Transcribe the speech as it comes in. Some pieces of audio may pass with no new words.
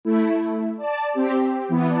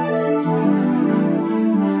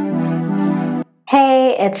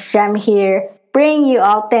it's Jem here, bringing you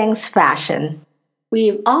all things fashion.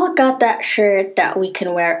 We've all got that shirt that we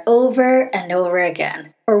can wear over and over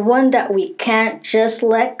again, or one that we can't just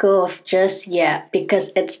let go of just yet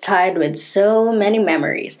because it's tied with so many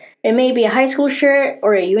memories. It may be a high school shirt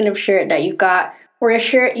or a univ shirt that you got, or a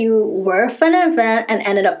shirt you wore for an event and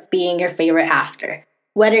ended up being your favorite after.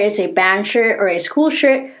 Whether it's a band shirt or a school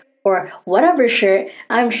shirt, or whatever shirt,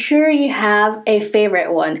 I'm sure you have a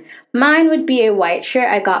favorite one. Mine would be a white shirt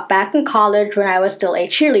I got back in college when I was still a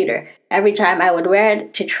cheerleader. Every time I would wear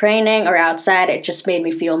it to training or outside, it just made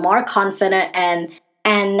me feel more confident and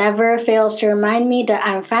never fails to remind me that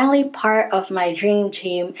I'm finally part of my dream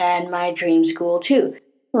team and my dream school too.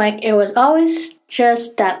 Like it was always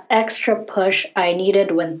just that extra push I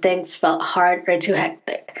needed when things felt hard or too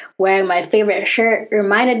hectic. Wearing my favorite shirt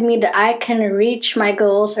reminded me that I can reach my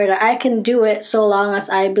goals or that I can do it so long as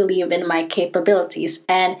I believe in my capabilities.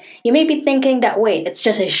 And you may be thinking that, wait, it's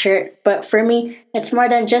just a shirt, but for me, it's more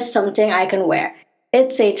than just something I can wear.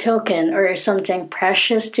 It's a token or something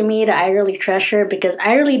precious to me that I really treasure because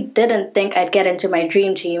I really didn't think I'd get into my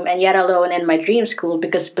dream team and yet alone in my dream school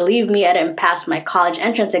because believe me, I didn't pass my college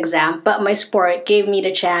entrance exam, but my sport gave me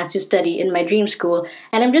the chance to study in my dream school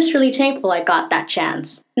and I'm just really thankful I got that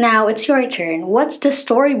chance. Now it's your turn. What's the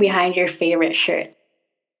story behind your favorite shirt?